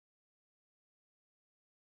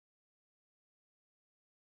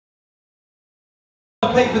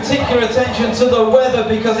to pay particular attention to the weather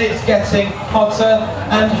because it's getting hotter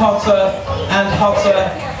and hotter and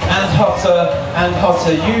hotter and hotter and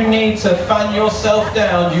hotter. You need to fan yourself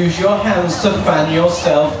down. Use your hands to fan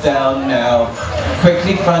yourself down now.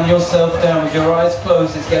 Quickly fan yourself down with your eyes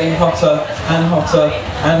closed. It's getting hotter and hotter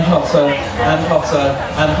and hotter and hotter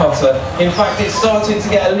and hotter. In fact, it's starting to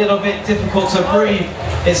get a little bit difficult to breathe.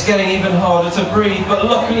 It's getting even harder to breathe, but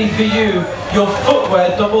luckily for you, your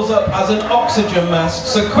footwear doubles up as an oxygen mask.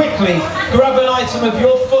 So quickly, grab an item of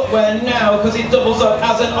your footwear now because it doubles up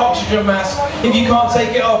as an oxygen mask. If you can't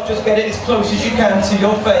take it off, just get it as close as you can to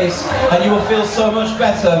your face and you will feel so much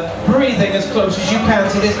better breathing as close as you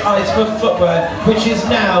can to this item of footwear, which is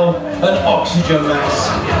now an oxygen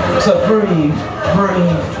mask. So breathe,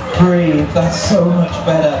 breathe, breathe. That's so much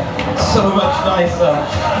better, so much nicer.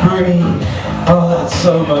 Breathe. Oh, that's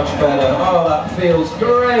so much better. Oh, that feels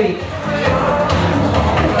great.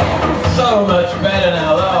 So much better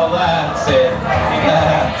now. Oh, that's it.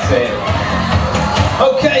 That's it.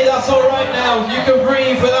 Okay, that's all right now. You can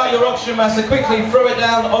breathe without your oxygen mask. So quickly throw it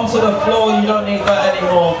down onto the floor. You don't need that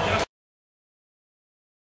anymore.